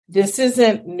this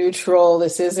isn't neutral.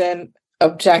 This isn't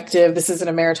objective. This isn't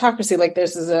a meritocracy. Like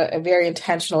this is a very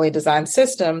intentionally designed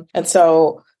system. And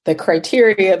so the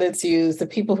criteria that's used, the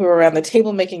people who are around the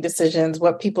table making decisions,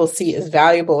 what people see as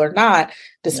valuable or not,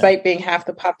 despite being half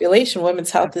the population,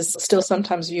 women's health is still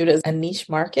sometimes viewed as a niche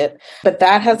market. But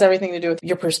that has everything to do with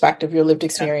your perspective, your lived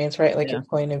experience, right? Like your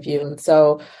point of view. And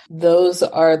so those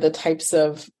are the types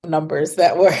of numbers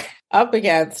that we're up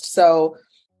against. So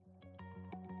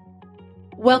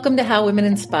welcome to How Women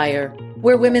Inspire,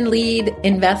 where women lead,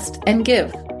 invest, and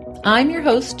give. I'm your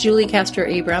host, Julie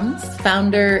Castro-Abrams,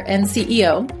 founder and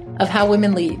CEO of How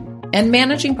Women Lead and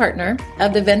managing partner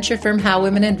of the venture firm How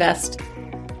Women Invest.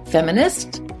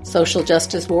 Feminist, social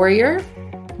justice warrior,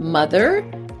 mother,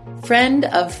 friend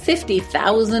of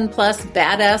 50,000 plus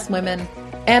badass women,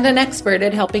 and an expert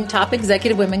at helping top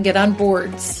executive women get on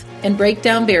boards and break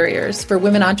down barriers for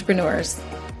women entrepreneurs,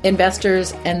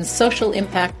 investors, and social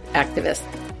impact activists.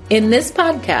 In this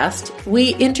podcast,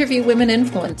 we interview women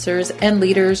influencers and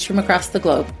leaders from across the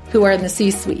globe who are in the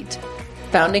C-suite,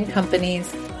 founding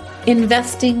companies,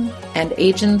 investing, and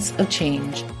agents of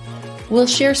change. We'll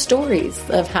share stories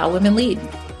of how women lead.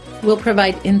 We'll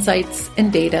provide insights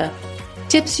and data,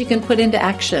 tips you can put into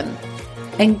action,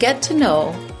 and get to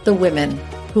know the women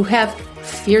who have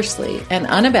fiercely and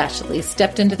unabashedly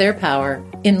stepped into their power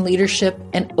in leadership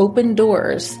and opened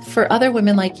doors for other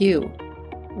women like you.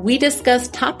 We discuss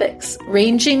topics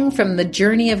ranging from the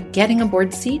journey of getting a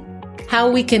board seat, how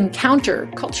we can counter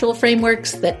cultural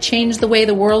frameworks that change the way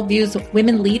the world views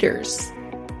women leaders,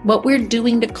 what we're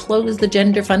doing to close the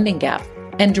gender funding gap,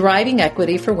 and driving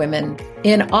equity for women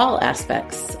in all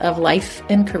aspects of life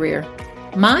and career.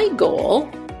 My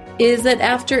goal is that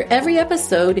after every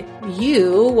episode,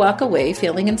 you walk away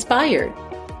feeling inspired,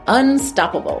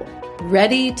 unstoppable,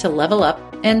 ready to level up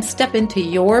and step into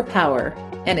your power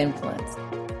and influence.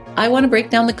 I want to break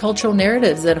down the cultural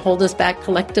narratives that hold us back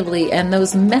collectively and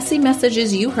those messy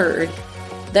messages you heard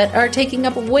that are taking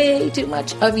up way too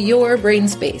much of your brain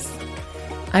space.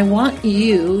 I want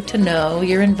you to know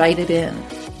you're invited in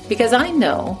because I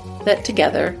know that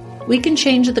together we can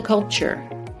change the culture,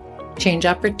 change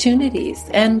opportunities,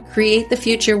 and create the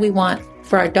future we want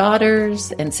for our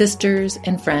daughters and sisters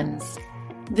and friends.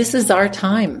 This is our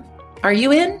time. Are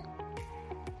you in?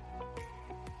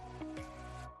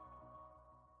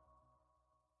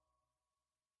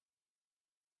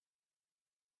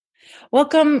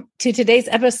 Welcome to today's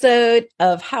episode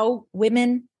of How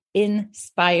Women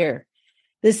Inspire.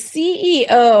 The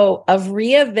CEO of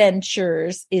Rhia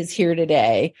Ventures is here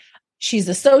today. She's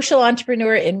a social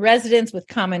entrepreneur in residence with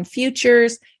Common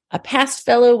Futures, a past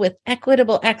fellow with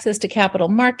equitable access to capital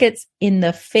markets in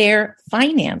the Fair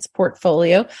Finance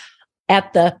portfolio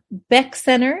at the Beck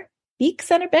Center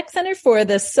for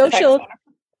the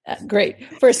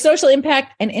for social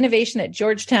impact and innovation at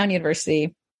Georgetown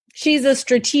University. She's a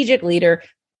strategic leader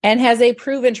and has a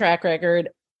proven track record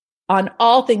on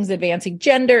all things advancing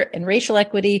gender and racial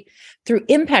equity through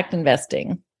impact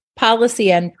investing,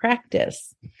 policy, and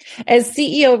practice. As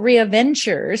CEO of Rhia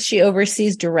Ventures, she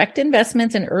oversees direct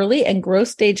investments in early and growth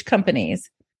stage companies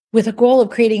with a goal of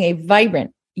creating a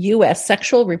vibrant U.S.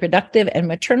 sexual, reproductive, and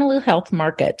maternal health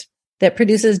market that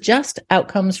produces just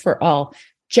outcomes for all.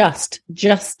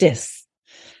 Justice.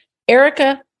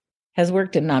 Erika has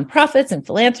worked in nonprofits and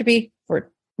philanthropy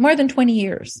for more than 20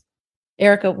 years.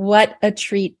 Erika, what a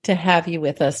treat to have you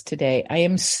with us today. I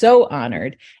am so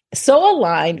honored, so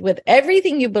aligned with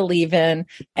everything you believe in,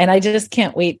 and I just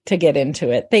can't wait to get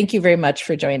into it. Thank you very much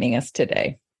for joining us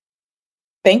today.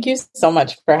 thank you so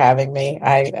much for having me.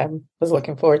 I was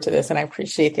looking forward to this, and I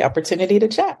appreciate the opportunity to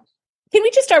chat. Can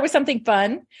we just start with something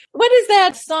fun? What is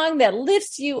that song that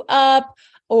lifts you up,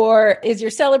 or is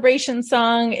your celebration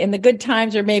song in the good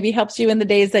times, or maybe helps you in the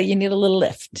days that you need a little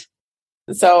lift?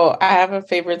 So I have a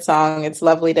favorite song. It's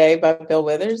Lovely Day by Bill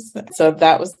Withers. So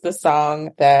that was the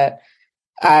song that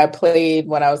I played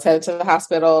when I was headed to the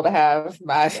hospital to have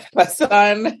my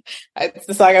son. It's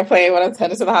the song I played when I was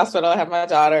headed to the hospital to have my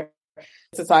daughter.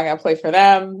 It's a song I play for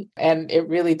them, and it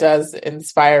really does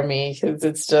inspire me because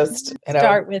it's just,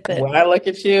 Start with it. When I look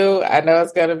at you, I know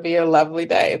it's going to be a lovely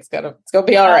day. It's going to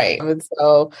be all right. And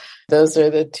so those are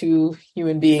the two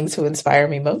human beings who inspire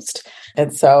me most.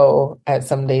 And so at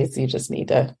some days you just need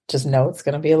to just know it's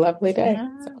going to be a lovely day. Yeah.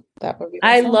 So that would be.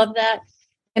 I love that.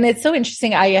 And it's so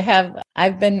interesting.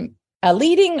 I've been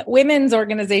leading women's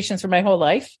organizations for my whole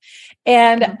life.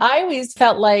 And I always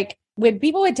felt like, when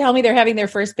people would tell me they're having their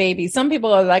first baby, some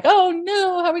people are like, oh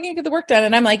no, how are we going to get the work done?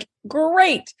 And I'm like,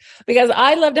 great, because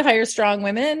I love to hire strong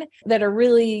women that are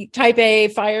really type A,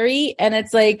 fiery. And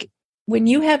it's like, when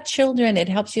you have children, it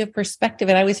helps you have perspective.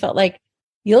 And I always felt like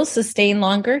you'll sustain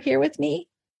longer here with me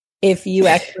if you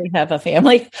actually have a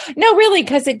family. No, really,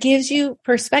 because it gives you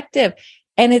perspective.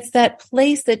 And it's that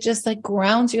place that just like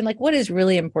grounds you in like, what is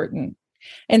really important?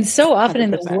 And so often 100%.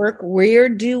 In the work we're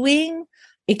doing,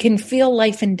 it can feel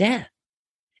life and death.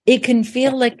 It can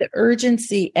feel like the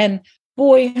urgency. And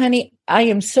boy, honey, I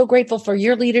am so grateful for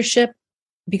your leadership,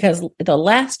 because the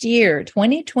last year,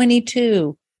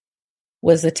 2022,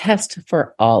 was a test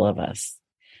for all of us.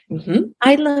 Mm-hmm.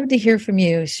 I'd love to hear from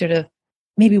you, sort of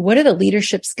maybe what are the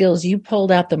leadership skills you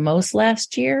pulled out the most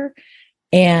last year?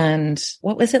 And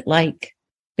what was it like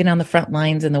being on the front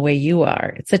lines in the way you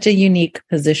are? It's such a unique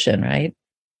position, right?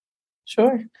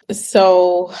 Sure.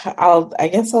 So I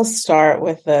guess I'll start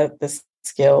with the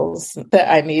skills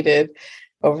that I needed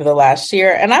over the last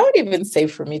year. And I would even say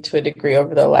for me to a degree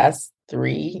over the last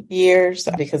 3 years,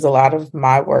 because a lot of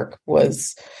my work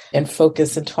was in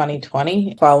focus in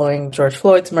 2020 following George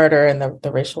Floyd's murder and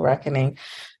the racial reckoning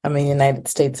in the United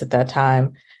States at that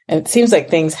time. And it seems like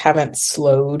things haven't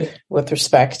slowed with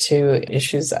respect to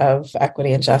issues of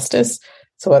equity and justice.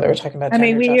 So whether we're talking about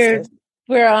justice,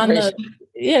 we're on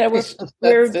racial,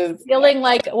 we're feeling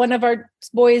like one of our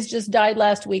boys just died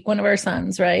last week, one of our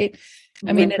sons, right?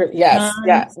 Yes,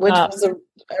 which was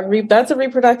that's a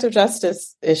reproductive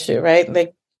justice issue, right?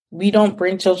 Like, we don't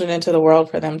bring children into the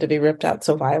world for them to be ripped out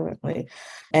so violently.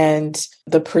 And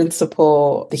the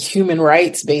principle, the human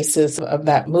rights basis of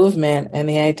that movement, and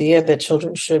the idea that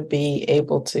children should be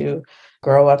able to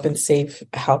grow up in safe,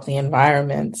 healthy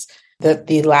environments, that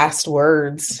the last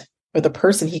words or the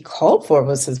person he called for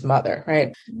was his mother,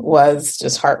 right, was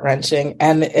just heart-wrenching.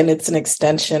 And it's an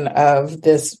extension of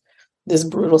this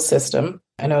brutal system.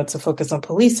 I know it's a focus on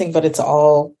policing, but it's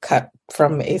all cut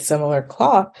from a similar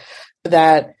cloth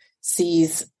that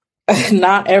sees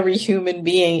not every human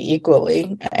being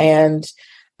equally, and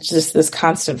just this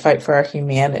constant fight for our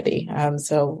humanity.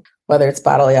 So whether it's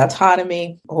bodily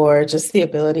autonomy or just the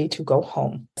ability to go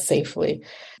home safely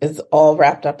is all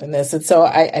wrapped up in this. And so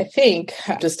I think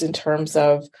just in terms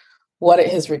of what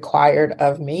it has required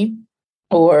of me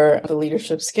or the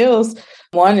leadership skills,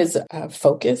 one is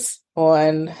focus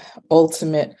on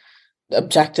ultimate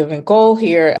objective and goal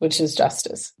here, which is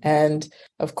justice. And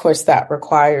of course, that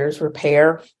requires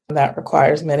repair, that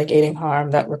requires mitigating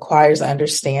harm, that requires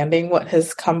understanding what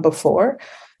has come before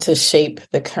to shape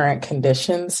the current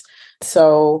conditions.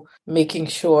 So making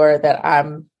sure that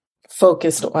I'm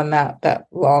focused on that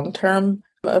long-term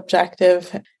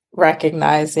objective,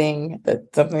 recognizing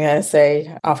that something that I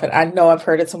say often, I know I've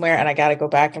heard it somewhere and I got to go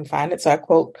back and find it. So I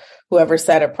quote whoever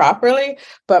said it properly,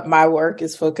 but my work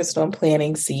is focused on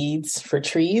planting seeds for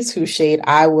trees whose shade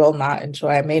I will not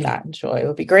enjoy. I may not enjoy. It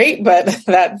would be great, but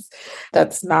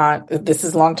that's not, this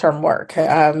is long-term work.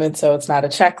 And so it's not a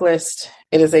checklist.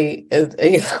 It is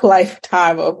a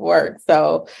lifetime of work.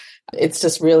 So it's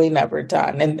just really never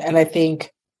done. And I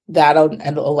think that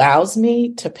allows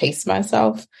me to pace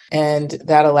myself, and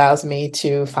that allows me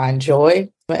to find joy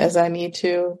as I need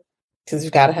to, because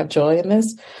you've got to have joy in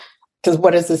this. Because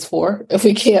what is this for if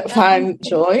we can't find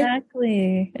joy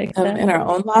exactly. In our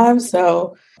own lives?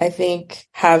 So I think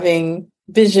having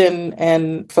vision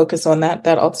and focus on that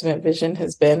ultimate vision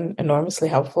has been enormously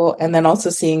helpful. And then also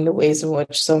seeing the ways in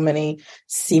which so many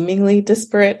seemingly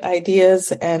disparate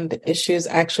ideas and issues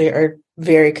actually are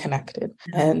very connected,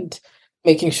 and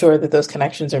making sure that those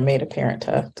connections are made apparent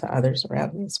to others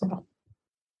around me as well.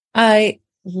 I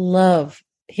love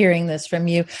hearing this from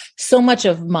you. So much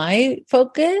of my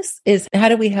focus is how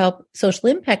do we help social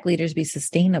impact leaders be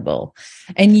sustainable?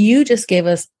 And you just gave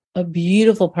us a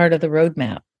beautiful part of the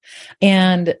roadmap.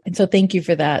 And so thank you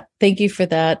for that. Thank you for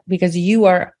that, because you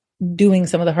are doing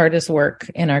some of the hardest work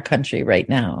in our country right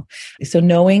now. So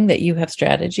knowing that you have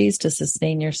strategies to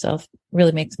sustain yourself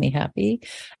really makes me happy.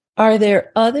 Are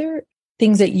there other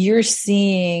things that you're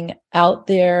seeing out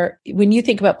there when you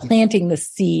think about planting the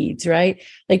seeds, right?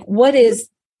 Like, what is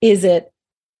it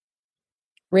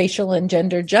racial and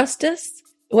gender justice?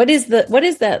 What is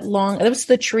that's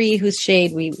the tree whose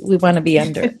shade we want to be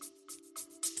under?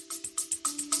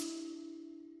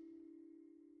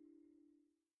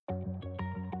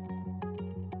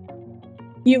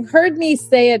 You've heard me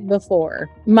say it before.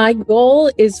 My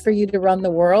goal is for you to run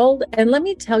the world. And let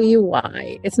me tell you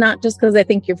why. It's not just because I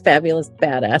think you're fabulous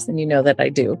badass, and you know that I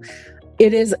do.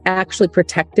 It is actually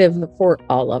protective for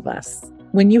all of us.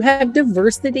 When you have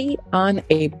diversity on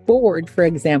a board, for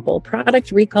example,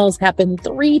 product recalls happen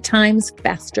 3 times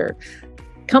faster.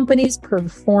 Companies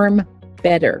perform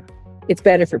better. It's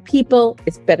better for people,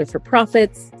 it's better for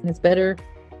profits, and it's better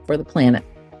for the planet.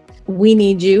 We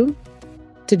need you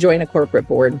to join a corporate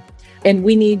board. And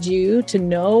we need you to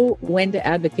know when to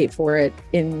advocate for it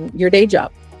in your day job.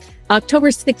 October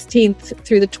 16th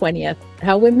through the 20th,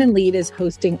 How Women Lead is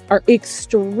hosting our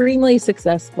extremely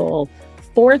successful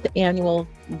 4th annual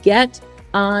Get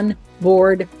On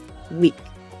Board Week.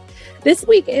 This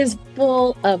week is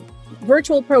full of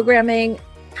virtual programming,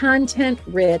 content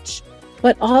rich,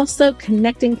 but also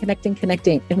connecting.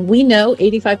 And we know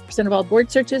 85% of all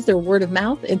board searches are word of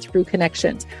mouth and through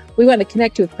connections. We want to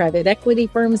connect you with private equity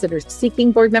firms that are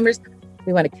seeking board members.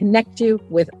 We want to connect you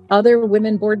with other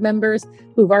women board members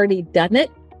who've already done it,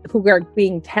 who are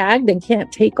being tagged and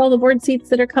can't take all the board seats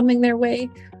that are coming their way.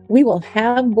 We will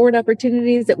have board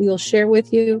opportunities that we will share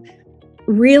with you.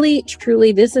 Really,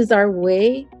 truly, this is our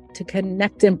way to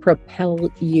connect and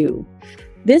propel you.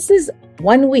 This is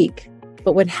 1 week.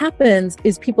 But what happens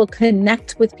is people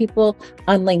connect with people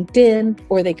on LinkedIn,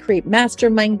 or they create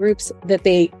mastermind groups that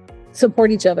they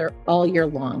support each other all year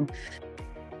long.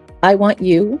 I want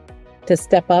you to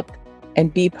step up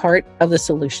and be part of the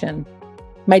solution.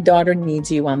 My daughter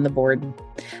needs you on the board.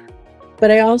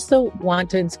 But I also want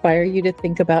to inspire you to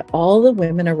think about all the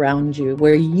women around you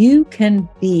where you can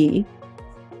be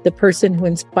the person who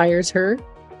inspires her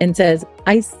and says,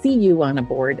 I see you on a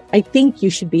board. I think you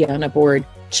should be on a board.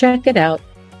 Check it out.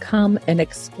 Come and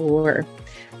explore.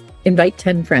 Invite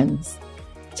 10 friends.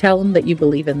 Tell them that you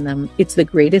believe in them. It's the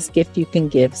greatest gift you can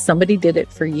give. Somebody did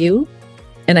it for you,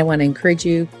 and I want to encourage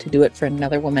you to do it for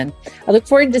another woman. I look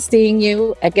forward to seeing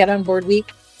you at Get On Board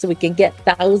Week so we can get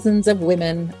thousands of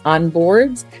women on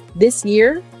boards. This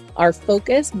year, our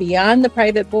focus beyond the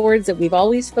private boards that we've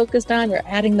always focused on, we're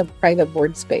adding the private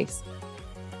board space.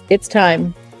 It's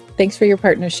time. Thanks for your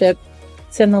partnership.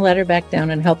 Send the letter back down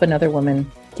and help another woman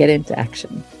get into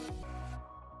action.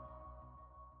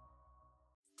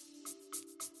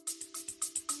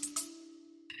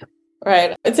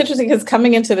 Right. It's interesting because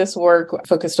coming into this work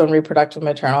focused on reproductive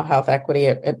maternal health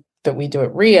equity that we do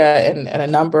at Rhia in a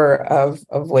number of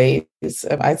ways.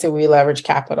 I'd say we leverage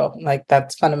capital. Like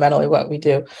that's fundamentally what we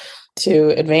do to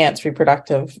advance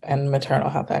reproductive and maternal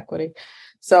health equity.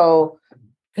 So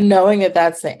knowing that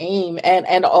that's the aim,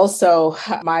 and also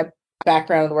my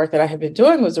background and the work that I have been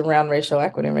doing was around racial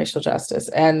equity and racial justice.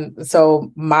 And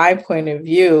so my point of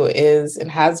view is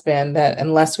and has been that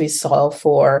unless we solve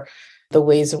for the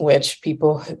ways in which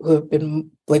people who have been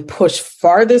like pushed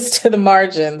farthest to the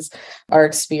margins are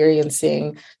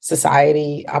experiencing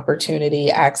society, opportunity,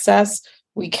 access,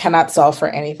 we cannot solve for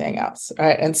anything else,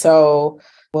 right? And so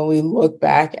when we look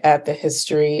back at the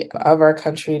history of our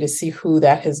country to see who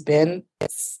that has been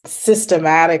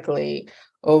systematically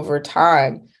over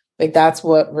time, like that's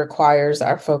what requires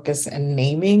our focus and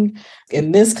naming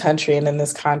in this country and in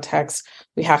this context.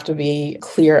 We have to be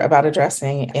clear about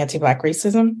addressing anti-Black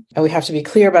racism, and we have to be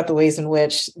clear about the ways in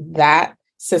which that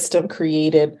system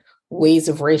created ways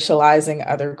of racializing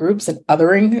other groups and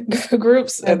othering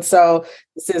groups. And so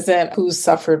this isn't who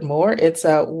suffered more, it's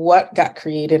what got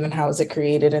created and how is it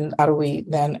created and how do we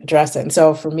then address it. And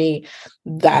so for me,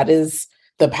 that is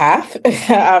the path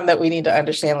that we need to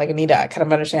understand. Like we need to kind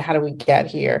of understand how do we get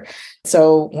here.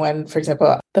 So when, for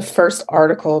example, the first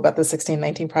article about the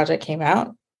 1619 Project came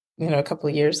out, a couple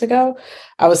of years ago,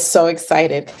 I was so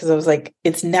excited because I was like,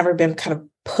 it's never been kind of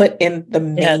put in the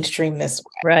mainstream this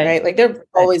way, right? Like there've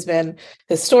always been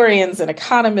historians and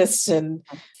economists and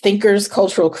thinkers,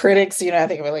 cultural critics, I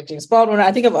think of like James Baldwin.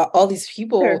 I think of all these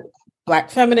people,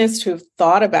 Black feminists who've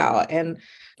thought about and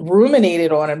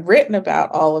ruminated on and written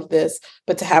about all of this,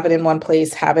 but to have it in one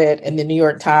place, have it in the New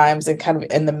York Times and kind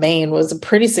of in the main was a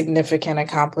pretty significant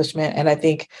accomplishment. And I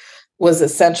think was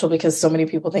essential because so many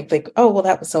people think like, oh, well,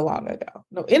 that was so long ago.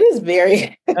 No, it is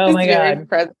very, oh my God.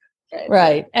 Present.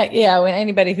 Right. Yeah. When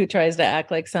anybody who tries to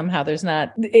act like somehow there's no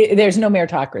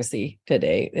meritocracy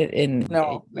today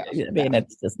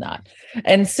it's just not.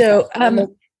 And so,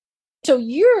 so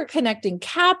you're connecting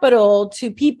capital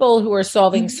to people who are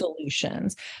solving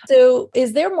solutions. So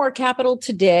is there more capital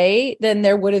today than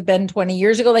there would have been 20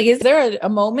 years ago? Like, is there a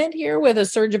moment here with a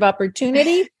surge of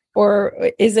opportunity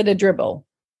or is it a dribble?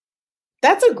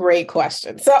 That's a great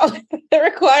question. So it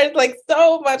requires like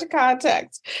so much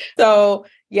context. So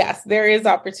yes, there is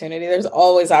opportunity. There's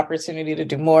always opportunity to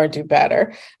do more, do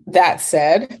better. That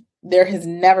said, there has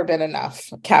never been enough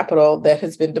capital that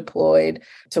has been deployed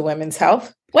to women's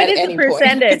health. What is the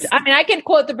percentage? I mean, I can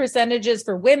quote the percentages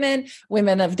for women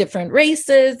of different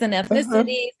races and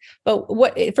ethnicities, but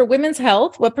what for women's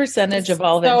health, what percentage of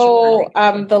all that? So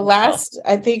the last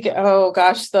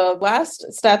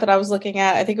stat that I was looking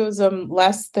at, I think it was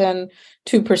less than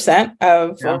 2%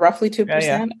 or roughly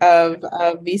 2% of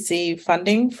VC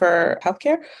funding for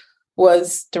healthcare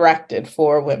was directed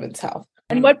for women's health.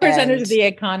 And what percentage of the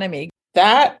economy?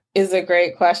 That is a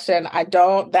great question. I'm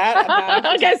not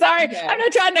Okay, sorry. I'm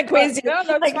not trying to quiz you. No,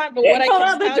 that's like, fine. But what I pull can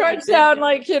out the tell you Georgetown,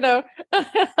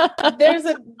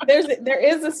 there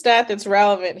is a stat that's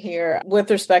relevant here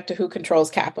with respect to who controls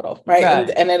capital, right?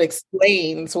 Right. And it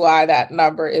explains why that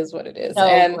number is what it is. No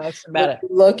and question when about it. you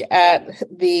look at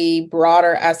the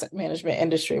broader asset management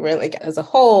industry, right, like as a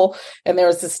whole, and there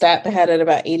was a stat that had it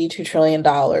about $82 trillion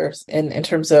in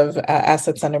terms of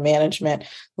assets under management.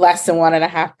 Less than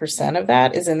 1.5% of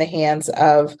that is in the hands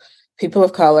of people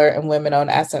of color and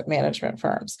women-owned asset management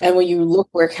firms. And when you look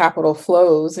where capital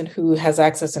flows and who has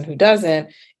access and who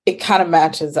doesn't, it kind of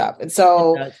matches up. And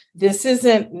so this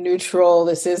isn't neutral.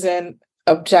 This isn't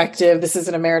objective. This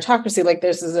isn't a meritocracy. Like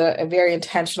this is a very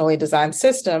intentionally designed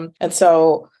system. And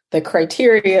so the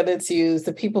criteria that's used,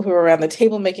 the people who are around the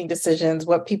table making decisions,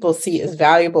 what people see as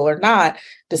valuable or not,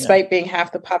 despite being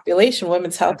half the population,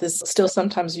 women's health is still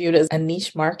sometimes viewed as a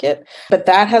niche market. But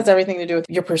that has everything to do with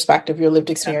your perspective, your lived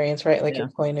experience, right? Like your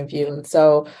point of view. And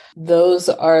so those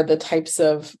are the types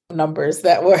of numbers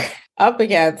that we're up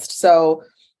against. So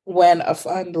when a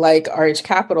fund like RH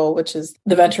Capital, which is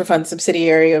the venture fund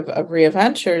subsidiary of Rhia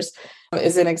Ventures,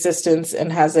 is in existence and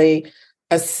has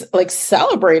like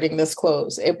celebrating this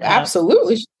close. It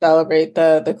absolutely should celebrate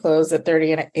the close at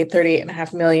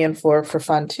 38.5 million for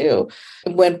fund two.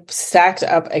 When stacked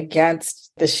up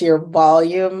against the sheer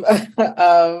volume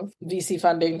of VC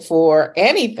funding for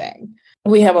anything,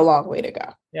 we have a long way to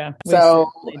go. Yeah. So,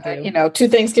 two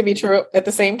things can be true at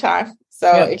the same time.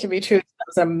 So it can be true.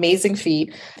 It's an amazing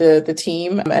feat. The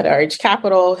team at RH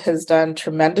Capital has done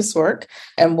tremendous work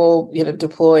and will,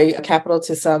 deploy capital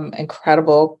to some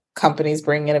incredible companies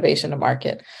bringing innovation to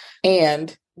market.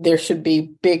 And there should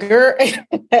be bigger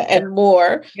and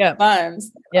more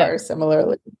funds that are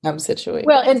similarly situated.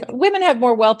 Well, and women have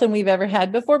more wealth than we've ever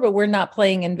had before, but we're not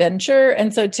playing in venture.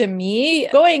 And so to me,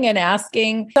 going and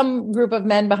asking some group of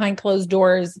men behind closed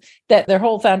doors that their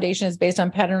whole foundation is based on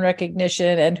pattern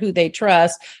recognition and who they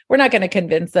trust, we're not going to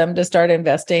convince them to start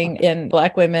investing in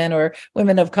Black women or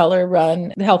women of color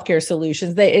run healthcare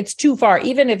solutions. It's too far,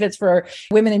 even if it's for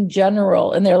women in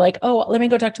general. And they're like, oh, let me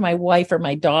go talk to my wife or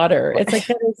my daughter. It's like,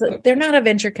 they're not a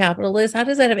venture capitalist. How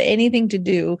does that have anything to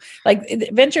do? Like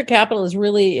venture capital is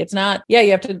really, it's not,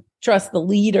 you have to trust the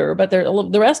leader, but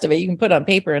the rest of it, you can put on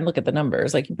paper and look at the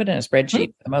numbers. Like you put in a spreadsheet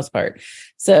for the most part.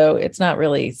 So it's not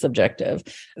really subjective.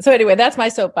 So anyway, that's my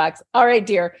soapbox. All right,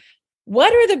 dear.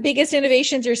 What are the biggest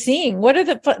innovations you're seeing? What are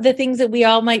the things that we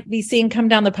all might be seeing come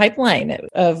down the pipeline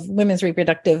of women's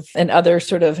reproductive and other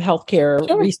sort of healthcare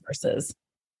resources?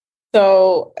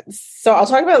 So I'll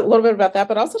talk about a little bit about that,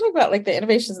 but also talk about like the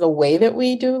innovations, the way that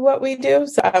we do what we do.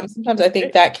 So sometimes I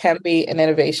think that can be an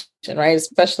innovation, right?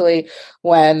 Especially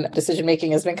when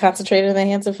decision-making has been concentrated in the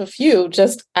hands of a few,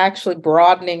 just actually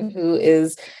broadening who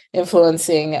is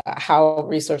influencing how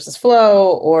resources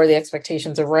flow or the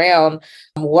expectations around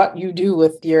what you do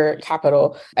with your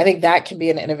capital. I think that can be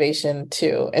an innovation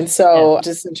too. And so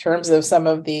just in terms of some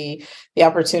of the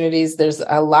opportunities, there's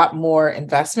a lot more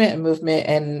investment and movement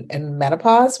in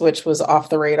menopause, which was off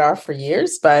the radar for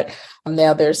years, but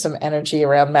now there's some energy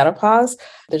around menopause.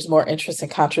 There's more interest in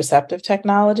contraceptive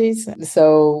technologies.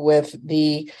 So with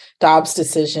the Dobbs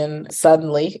decision,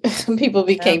 suddenly people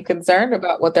became concerned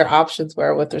about what their options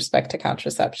were with respect to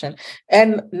contraception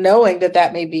and knowing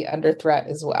that may be under threat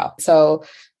as well. So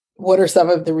what are some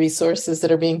of the resources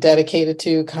that are being dedicated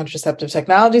to contraceptive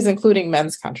technologies, including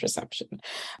men's contraception?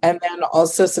 And then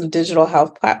also some digital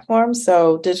health platforms.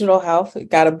 So digital health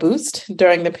got a boost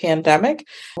during the pandemic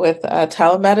with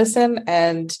telemedicine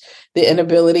and the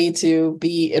inability to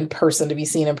be in person, to be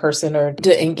seen in person, or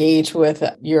to engage with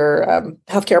your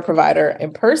healthcare provider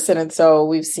in person. And so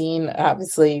we've seen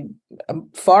obviously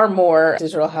far more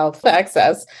digital health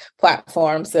access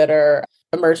platforms that are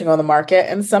emerging on the market.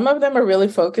 And some of them are really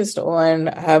focused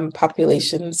on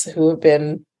populations who have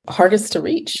been hardest to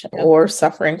reach or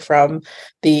suffering from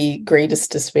the greatest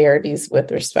disparities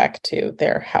with respect to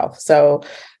their health. So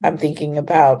I'm thinking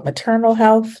about maternal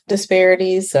health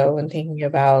disparities. So I'm thinking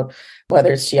about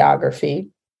whether it's geography,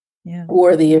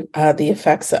 or the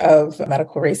effects of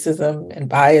medical racism and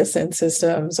bias in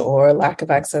systems or lack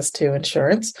of access to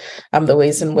insurance. The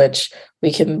ways in which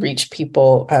we can reach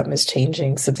people is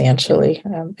changing substantially,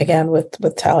 again, with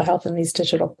telehealth and these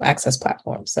digital access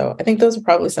platforms. So I think those are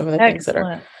probably some of the things that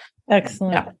are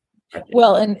excellent. Yeah.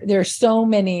 Well, and there's so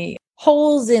many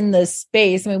holes in the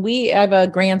space. I mean, we have a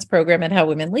grants program at How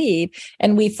Women Lead,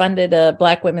 and we funded a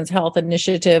Black Women's Health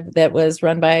initiative that was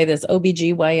run by this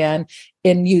OBGYN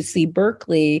in UC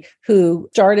Berkeley who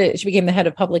she became the head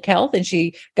of public health, and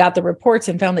she got the reports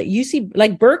and found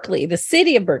that Berkeley, the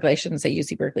city of Berkeley, I shouldn't say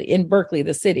UC Berkeley, in Berkeley,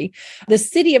 the city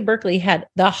of Berkeley had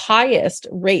the highest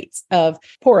rates of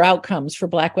poor outcomes for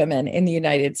Black women in the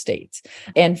United States,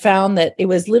 and found that it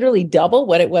was literally double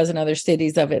what it was in other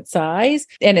cities of its size.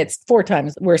 And it's 4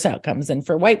 times worse outcomes than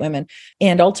for white women.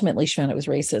 And ultimately she found it was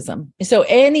racism. So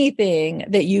anything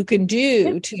that you can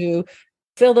do to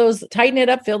tighten it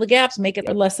up, fill the gaps, make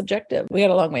it less subjective. We got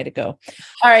a long way to go.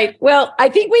 All right. Well, I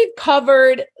think we've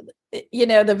covered,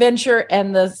 the venture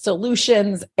and the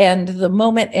solutions and the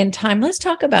moment in time. Let's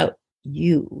talk about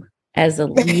you as a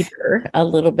leader a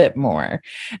little bit more.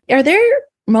 Are there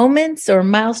moments or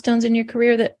milestones in your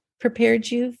career that prepared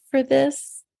you for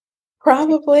this?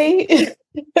 Probably.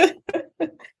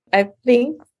 I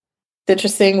think it's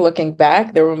interesting looking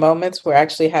back, there were moments where I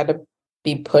actually had to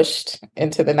be pushed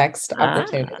into the next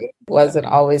opportunity. It wasn't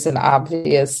always an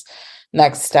obvious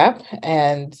next step.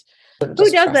 And who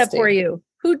does that for you?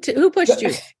 Who pushed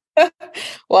you?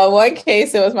 Well, in one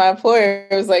case, it was my employer.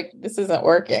 It was like, this isn't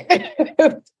working.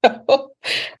 And,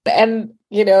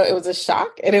 it was a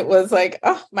shock. And it was like,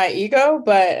 oh, my ego.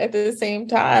 But at the same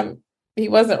time, he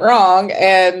wasn't wrong.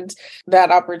 And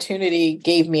that opportunity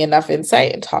gave me enough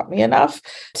insight and taught me enough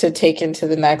to take into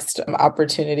the next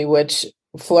opportunity, which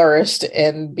flourished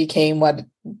and became what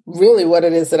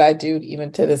it is that I do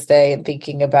even to this day, and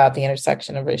thinking about the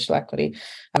intersection of racial equity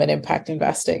and impact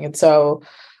investing. And so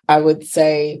I would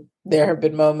say there have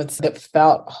been moments that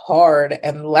felt hard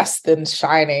and less than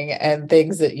shining, and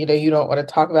things that, you don't want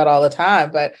to talk about all the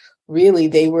time, but really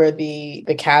they were the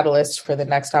catalyst for the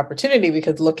next opportunity.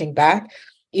 Because looking back,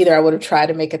 either I would have tried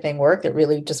to make a thing work that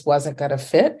really just wasn't going to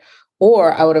fit,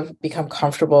 or I would have become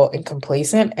comfortable and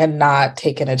complacent and not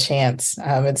taken a chance.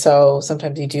 And so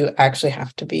sometimes you do actually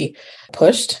have to be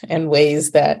pushed in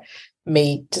ways that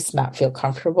may just not feel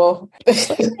comfortable.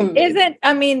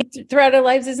 Throughout our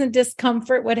lives, isn't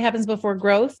discomfort what happens before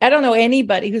growth? I don't know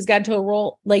anybody who's gotten to a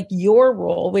role like your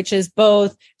role, which is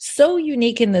both so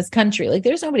unique in this country. Like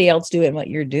there's nobody else doing what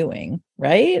you're doing,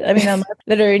 right? Unless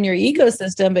that are in your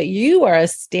ecosystem, but you are a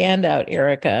standout,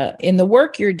 Erika, in the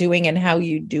work you're doing and how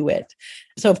you do it.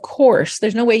 So of course,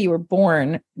 there's no way you were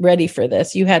born ready for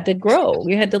this. You had to grow,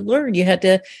 you had to learn, you had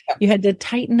to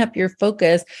tighten up your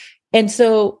focus. And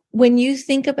so when you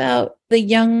think about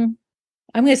I'm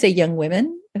going to say young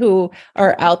women who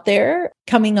are out there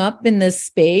coming up in this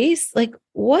space, like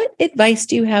what advice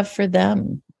do you have for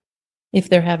them if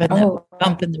they're having that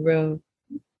bump in the road?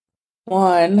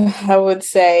 One, I would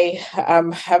say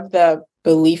have the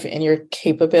belief in your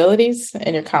capabilities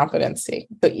and your competency.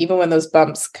 But even when those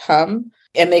bumps come,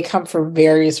 and they come for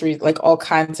various reasons, like all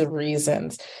kinds of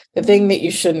reasons, the thing that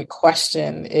you shouldn't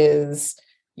question is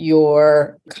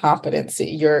your competency,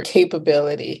 your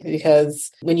capability,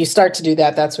 because when you start to do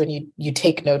that, that's when you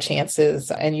take no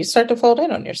chances and you start to fold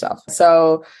in on yourself.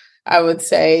 So I would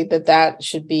say that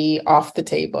should be off the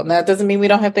table. And that doesn't mean we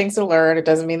don't have things to learn. It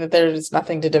doesn't mean that there's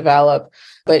nothing to develop,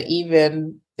 but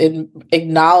even in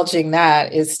acknowledging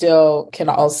that is still can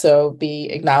also be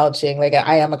acknowledging, like,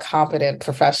 I am a competent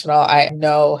professional. I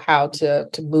know how to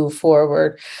move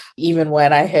forward, even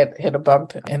when I hit a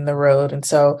bump in the road. And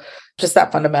so just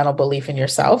that fundamental belief in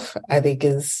yourself, I think,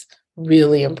 is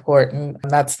really important.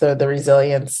 And that's the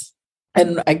resilience.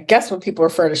 And I guess when people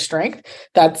refer to strength,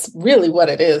 that's really what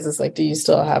it is. It's like, do you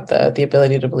still have the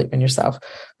ability to believe in yourself,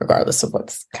 regardless of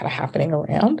what's kind of happening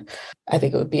around? I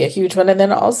think it would be a huge one. And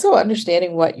then also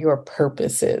understanding what your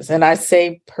purpose is. And I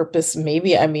say purpose,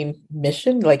 maybe I mean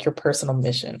mission, like your personal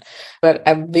mission. But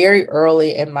I'm very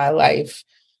early in my life,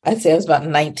 I'd say I was about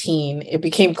 19, it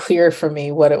became clear for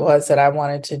me what it was that I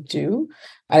wanted to do.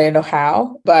 I didn't know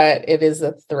how, but it is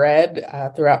a thread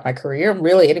throughout my career. And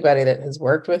really, anybody that has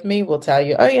worked with me will tell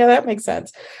you, oh, yeah, that makes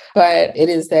sense. But it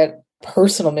is that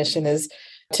personal mission is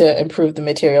to improve the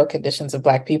material conditions of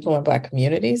Black people and Black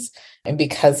communities. And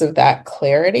because of that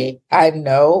clarity, I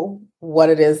know what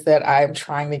it is that I'm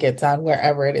trying to get done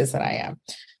wherever it is that I am.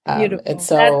 Beautiful. And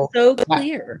so that's so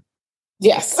clear.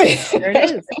 Yes. There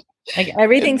it is. Like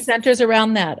everything centers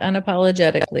around that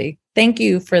unapologetically. Thank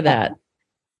you for that.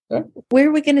 Sure. Where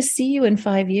are we going to see you in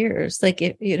 5 years? Like,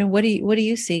 what do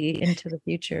you see into the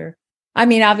future? I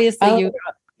mean, obviously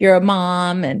you're a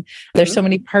mom and there's so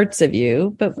many parts of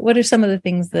you, but what are some of the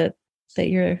things that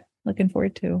you're looking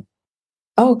forward to?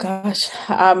 Oh, gosh.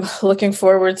 I'm looking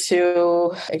forward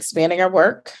to expanding our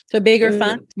work. So bigger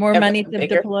fund, more money to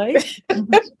deploy.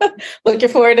 Looking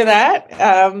forward to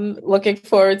that. Looking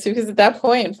forward to, because at that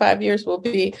point in 5 years, we'll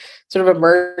be sort of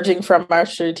emerging from our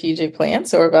strategic plan.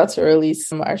 So we're about to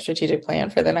release our strategic plan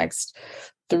for the next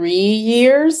 3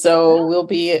 years. So we'll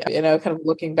be, kind of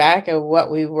looking back at what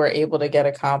we were able to get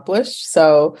accomplished.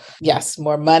 So yes,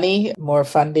 more money, more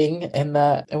funding in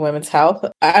women's health.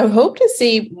 I hope to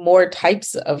see more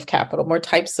types of capital, more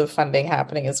types of funding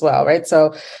happening as well, right?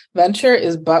 So venture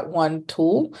is but one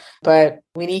tool, but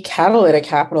we need catalytic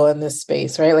capital in this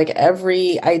space, right? Like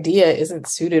every idea isn't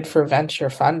suited for venture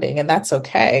funding, and that's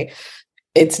okay.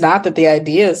 It's not that the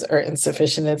ideas are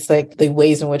insufficient. It's like the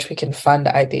ways in which we can fund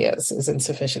ideas is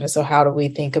insufficient. And so how do we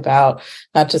think about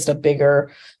not just a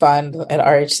bigger fund at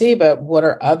RHC, but what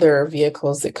are other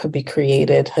vehicles that could be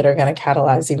created that are going to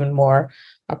catalyze even more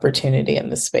opportunity in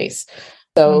this space?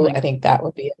 So I think that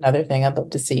would be another thing I'd love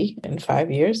to see in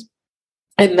 5 years.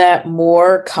 And that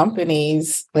more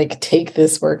companies take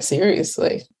this work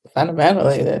seriously.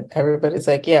 Fundamentally, that everybody's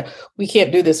like, yeah, we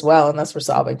can't do this well unless we're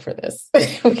solving for this.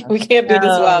 we can't do this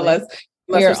well unless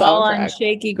we're all on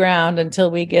shaky ground until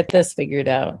we get this figured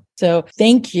out. So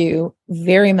thank you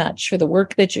very much for the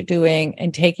work that you're doing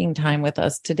and taking time with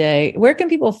us today. Where can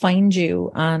people find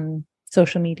you on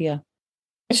social media?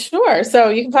 Sure. So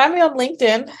you can find me on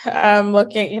LinkedIn.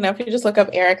 Looking, if you just look up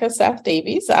Erika Seth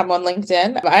Davies, I'm on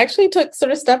LinkedIn. I actually took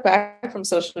sort of step back from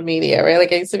social media, right?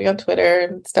 Like I used to be on Twitter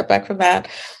and step back from that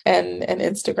and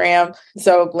Instagram.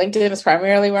 So LinkedIn is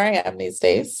primarily where I am these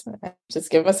days. Just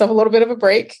give myself a little bit of a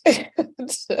break.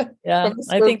 Yeah,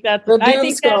 I think that's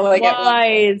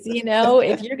wise.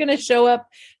 If you're going to show up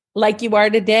like you are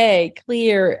today,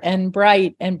 clear and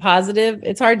bright and positive,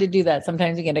 it's hard to do that.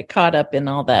 Sometimes you get caught up in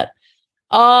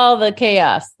all the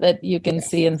chaos that you can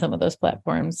see in some of those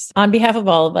platforms. On behalf of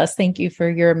all of us, thank you for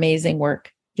your amazing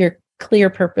work, your clear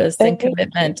purpose and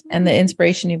commitment, and the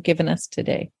inspiration you've given us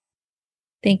today.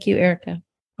 Thank you, Erika.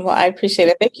 Well, I appreciate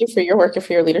it. Thank you for your work and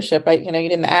for your leadership. You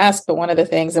didn't ask, but one of the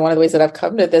things and one of the ways that I've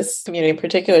come to this community in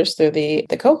particular is through the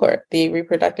cohort, the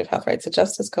Reproductive Health Rights and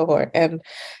Justice cohort. And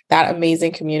that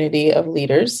amazing community of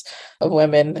leaders, of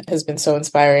women, has been so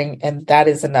inspiring. And that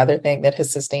is another thing that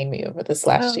has sustained me over this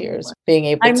last years, being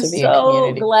able to be in community.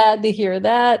 I'm so glad to hear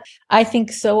that. I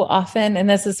think so often, and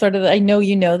this is sort of, I know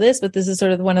you know this, but this is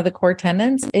sort of one of the core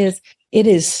tenets, is it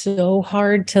is so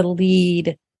hard to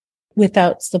lead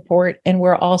without support. And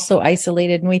we're all so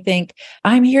isolated, and we think,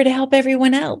 I'm here to help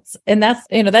everyone else. And that's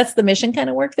the mission kind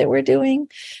of work that we're doing.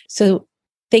 So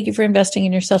thank you for investing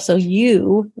in yourself so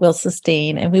you will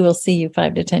sustain, and we will see you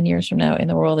 5 to 10 years from now in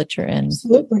the world that you're in.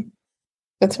 Absolutely.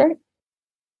 That's right.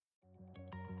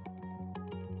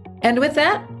 And with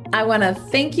that, I want to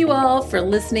thank you all for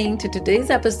listening to today's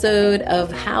episode of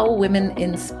How Women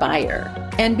Inspire.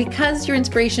 And because your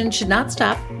inspiration should not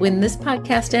stop when this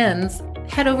podcast ends,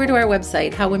 head over to our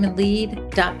website,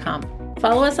 howwomenlead.com.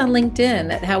 Follow us on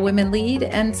LinkedIn at How Women Lead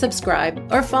and subscribe,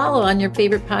 or follow on your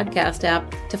favorite podcast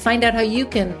app to find out how you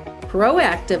can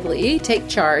proactively take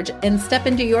charge and step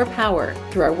into your power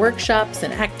through our workshops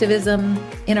and activism.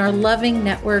 In our loving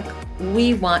network,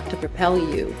 we want to propel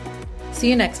you. See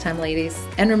you next time, ladies.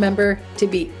 And remember to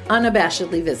be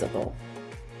unabashedly visible.